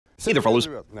Hey there fellows,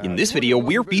 in this video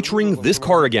we're featuring this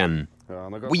car again.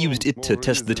 We used it to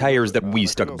test the tires that we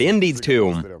stuck band-aids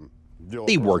to.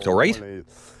 They worked alright.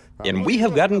 And we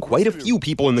have gotten quite a few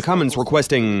people in the comments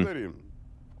requesting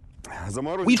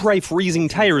we try freezing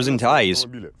tires into ice.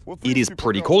 It is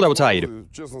pretty cold outside.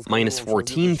 Minus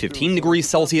 14, 15 degrees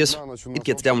Celsius. It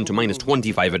gets down to minus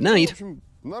 25 at night.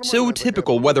 So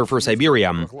typical weather for Siberia.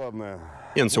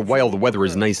 And so while the weather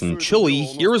is nice and chilly,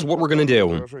 here's what we're gonna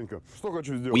do.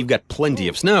 We've got plenty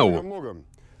of snow.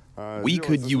 We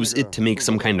could use it to make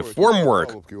some kind of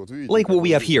formwork, like what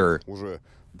we have here.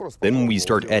 Then we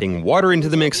start adding water into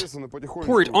the mix,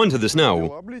 pour it onto the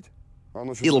snow.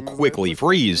 It'll quickly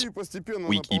freeze.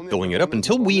 We keep filling it up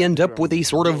until we end up with a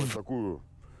sort of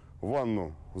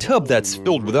tub that's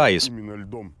filled with ice.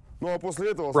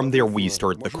 From there we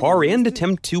start the car and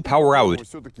attempt to power out.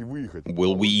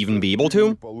 Will we even be able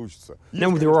to? Now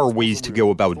there are ways to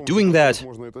go about doing that,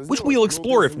 which we'll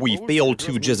explore if we fail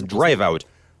to just drive out.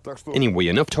 Anyway,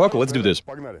 enough talk, let's do this.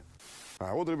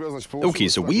 Okay,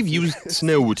 so we've used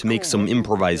snow to make some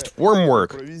improvised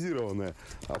formwork.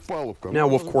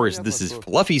 Now, of course, this is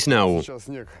fluffy snow,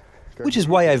 which is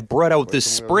why I've brought out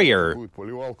this sprayer.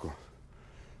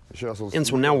 And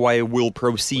so now I will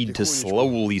proceed to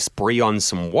slowly spray on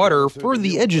some water for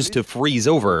the edges to freeze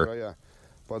over.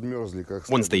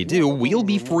 Once they do, we'll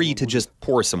be free to just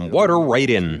pour some water right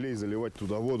in,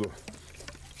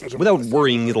 without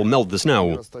worrying it'll melt the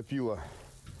snow.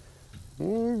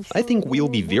 I think we'll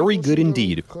be very good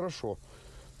indeed.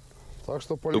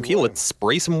 Okay, let's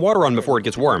spray some water on before it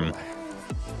gets warm.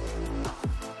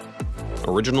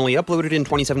 Originally uploaded in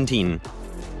 2017.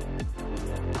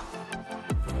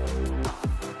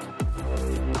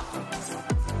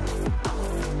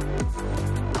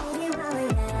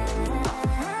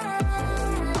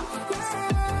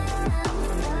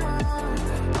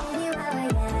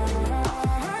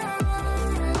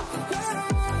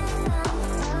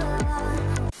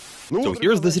 So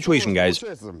here's the situation, guys.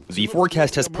 The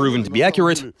forecast has proven to be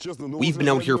accurate. We've been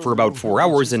out here for about 4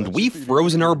 hours and we've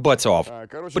frozen our butts off.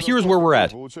 But here's where we're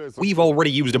at. We've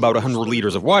already used about 100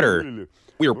 liters of water.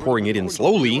 We are pouring it in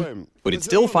slowly, but it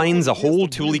still finds a hole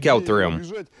to leak out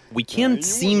through. We can't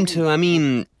seem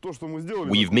to,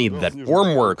 we've made that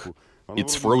formwork.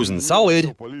 It's frozen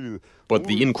solid, but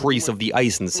the increase of the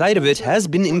ice inside of it has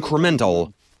been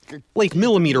incremental, like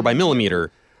millimeter by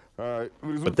millimeter.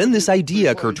 But then this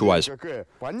idea occurred to us.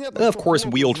 Of course,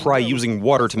 we'll try using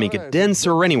water to make it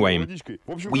denser anyway.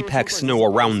 We pack snow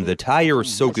around the tire,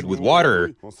 soak it with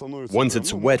water. Once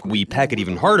it's wet, we pack it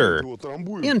even harder,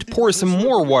 and pour some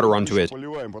more water onto it.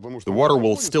 The water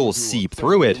will still seep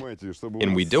through it,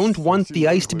 and we don't want the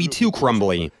ice to be too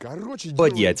crumbly.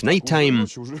 But yeah, it's nighttime.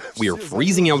 We're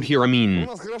freezing out here,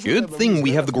 Good thing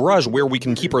we have the garage where we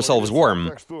can keep ourselves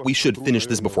warm. We should finish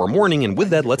this before morning, and with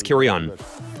that, let's carry on.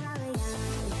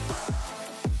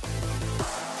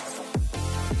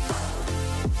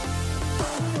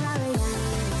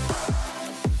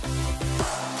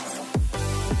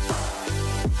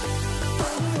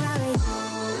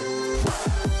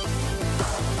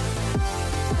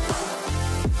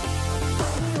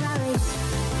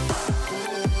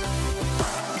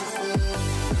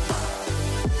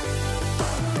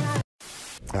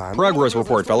 Progress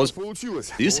report, fellas.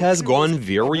 This has gone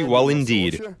very well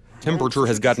indeed. Temperature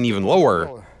has gotten even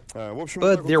lower.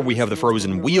 But there we have the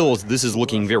frozen wheels. This is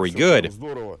looking very good.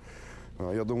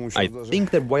 I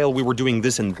think that while we were doing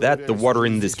this and that, the water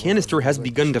in this canister has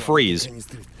begun to freeze.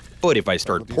 But if I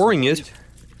start pouring it,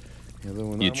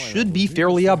 it should be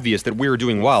fairly obvious that we're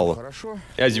doing well.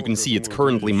 As you can see, it's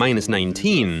currently minus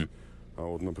 19.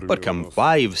 But come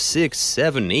 5, 6,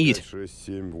 7, 8...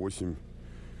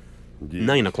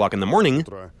 9 o'clock in the morning,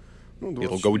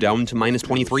 it'll go down to minus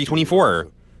 23, 24.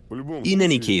 In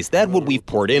any case, that's what we've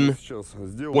poured in.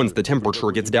 Once the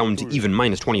temperature gets down to even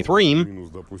minus 23,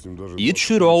 it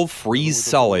should all freeze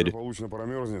solid.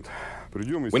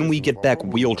 When we get back,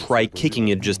 we'll try kicking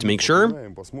it just to make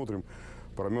sure.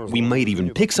 We might even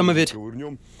pick some of it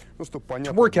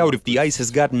to work out if the ice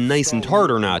has gotten nice and hard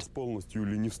or not.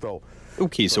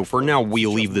 Okay, so for now,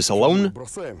 we'll leave this alone.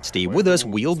 Stay with us,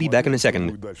 we'll be back in a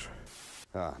second.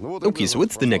 Okay, so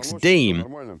it's the next day.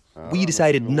 We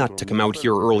decided not to come out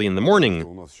here early in the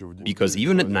morning, because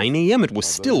even at 9 AM it was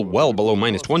still well below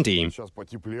minus 20.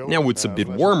 Now it's a bit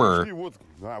warmer,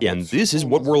 and this is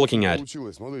what we're looking at.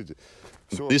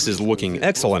 This is looking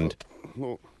excellent.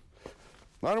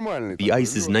 The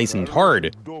ice is nice and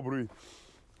hard.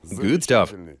 Good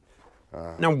stuff.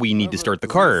 Now we need to start the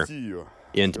car.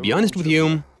 And to be honest with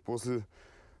you,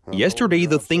 Yesterday,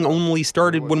 the thing only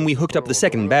started when we hooked up the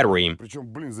second battery,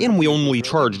 and we only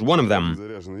charged one of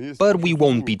them. But we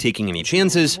won't be taking any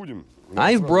chances.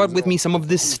 I've brought with me some of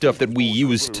this stuff that we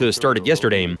used to start it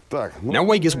yesterday. Now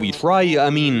I guess we try,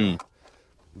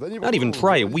 not even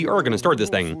try, we are gonna start this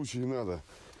thing.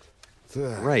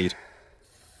 Right.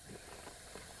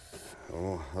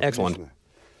 Excellent.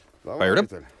 Fired up.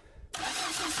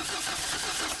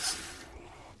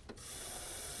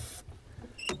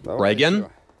 Try again.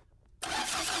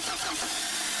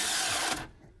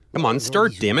 Come on,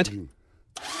 start, damn it.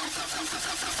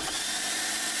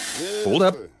 Hold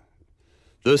up.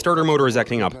 The starter motor is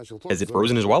acting up. Has it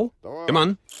frozen as well? Come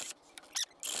on.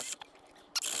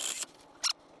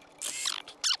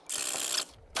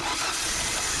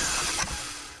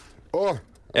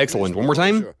 Excellent. One more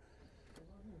time.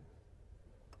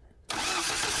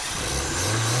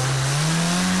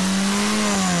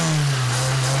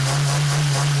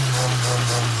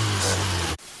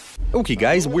 Okay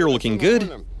guys, we're looking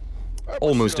good.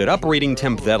 Almost at operating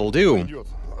temp, that'll do.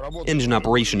 Engine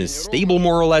operation is stable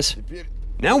more or less.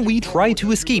 Now we try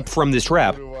to escape from this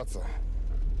trap.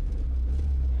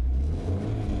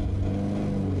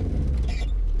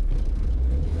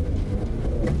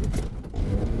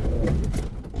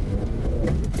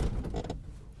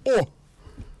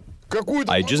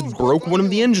 I just broke one of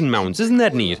the engine mounts, isn't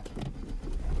that neat?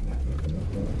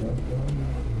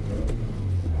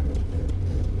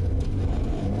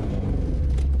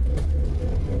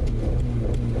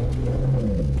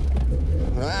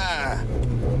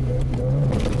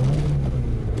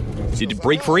 Did it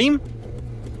break free?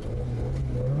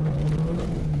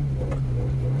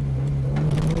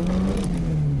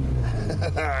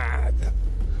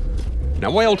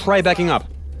 Now I'll try backing up.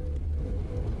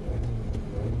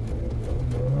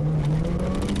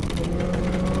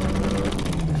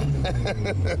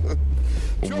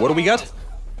 What do we got?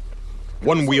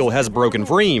 One wheel has broken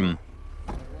free.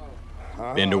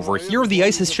 And over here the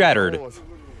ice has shattered.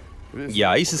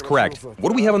 Yeah, ice is correct. What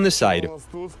do we have on this side?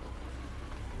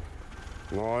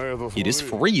 It is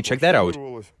free, check that out.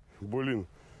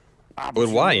 But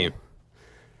why?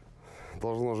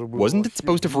 Wasn't it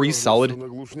supposed to freeze solid?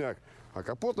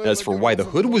 As for why the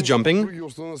hood was jumping,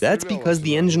 that's because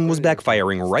the engine was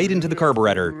backfiring right into the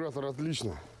carburetor.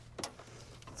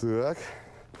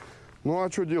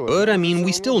 But, I mean,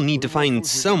 we still need to find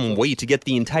some way to get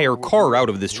the entire car out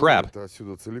of this trap.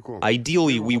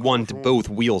 Ideally, we want both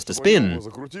wheels to spin.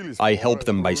 I help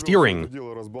them by steering.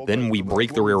 Then we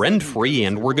break the rear end free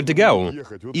and we're good to go.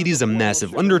 It is a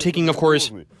massive undertaking, of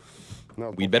course.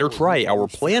 We'd better try. Our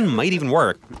plan might even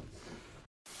work.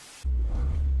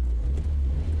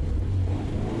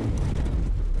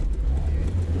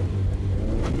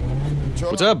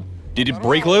 What's up? Did it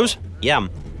break loose? Yeah.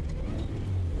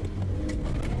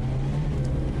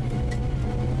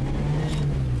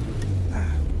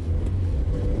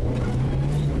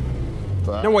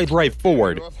 Now I drive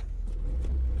forward.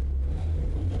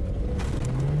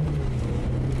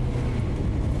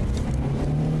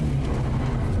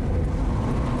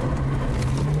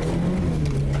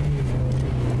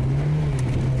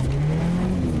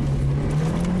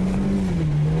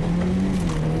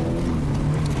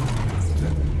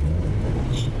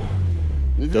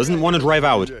 Doesn't want to drive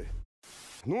out.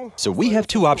 So we have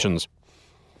two options.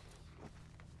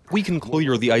 We can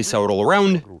clear the ice out all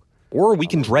around, or we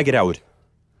can drag it out.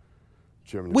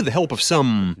 With the help of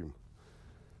some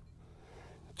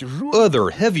other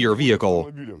heavier vehicle.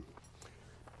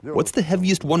 What's the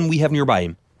heaviest one we have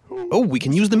nearby? Oh, we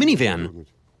can use the minivan.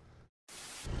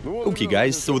 Okay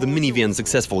guys, so the minivan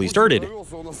successfully started.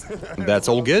 That's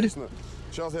all good.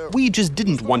 We just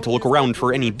didn't want to look around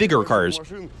for any bigger cars.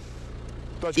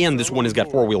 And this one has got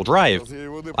four-wheel drive.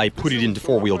 I put it into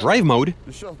four-wheel drive mode,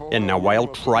 and now I'll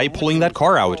try pulling that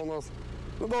car out.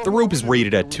 The rope is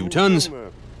rated at 2 tons.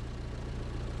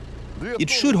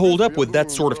 It should hold up with that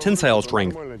sort of tensile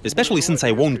strength, especially since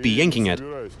I won't be yanking it.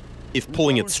 If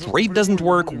pulling it straight doesn't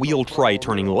work, we'll try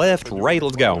turning left, right,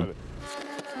 let's go.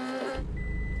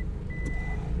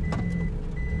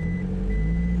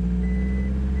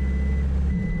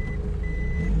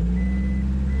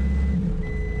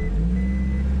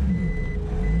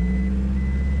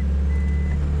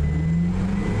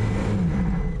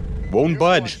 Won't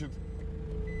budge.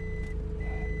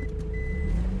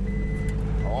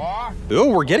 Oh,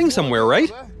 we're getting somewhere,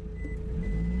 right?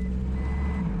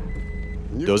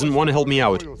 Doesn't want to help me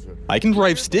out. I can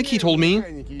drive stick, he told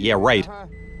me. Yeah, right.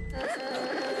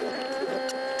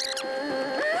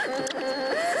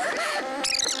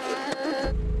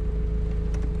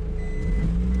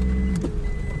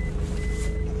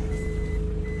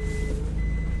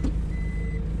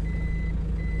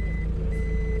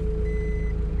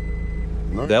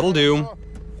 That'll do.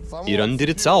 It undid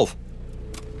itself.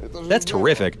 That's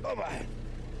terrific.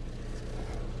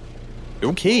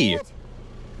 Okay.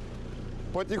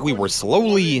 We were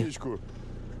slowly,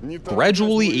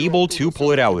 gradually able to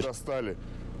pull it out,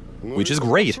 which is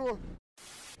great.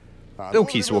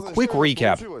 Okay, so a quick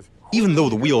recap. Even though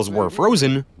the wheels were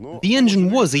frozen, the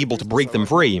engine was able to break them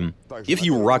free. If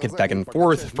you rock it back and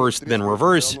forth, first then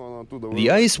reverse, the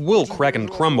ice will crack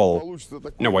and crumble.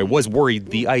 Now, I was worried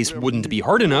the ice wouldn't be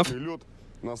hard enough,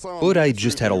 but I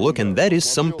just had a look and that is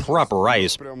some proper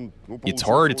ice. It's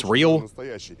hard, it's real.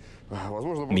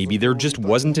 Maybe there just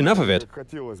wasn't enough of it.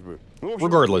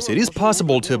 Regardless, it is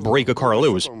possible to break a car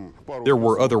loose. There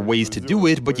were other ways to do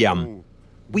it, but yeah.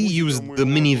 We used the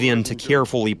minivan to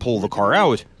carefully pull the car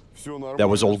out. That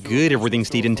was all good, everything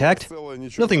stayed intact.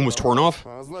 Nothing was torn off.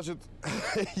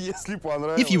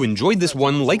 If you enjoyed this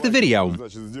one, like the video.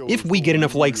 If we get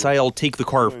enough likes, I'll take the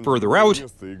car further out,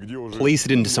 place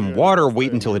it into some water,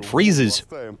 wait until it freezes.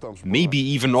 Maybe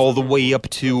even all the way up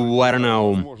to, I don't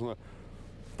know,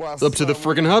 up to the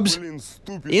friggin' hubs.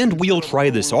 And we'll try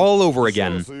this all over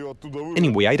again.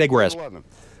 Anyway, I digress.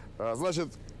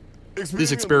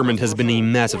 This experiment has been a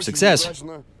massive success.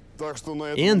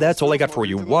 And that's all I got for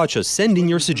you. Watch us, send in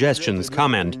your suggestions,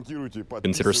 comment.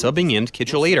 Consider subbing, and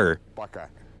catch you later.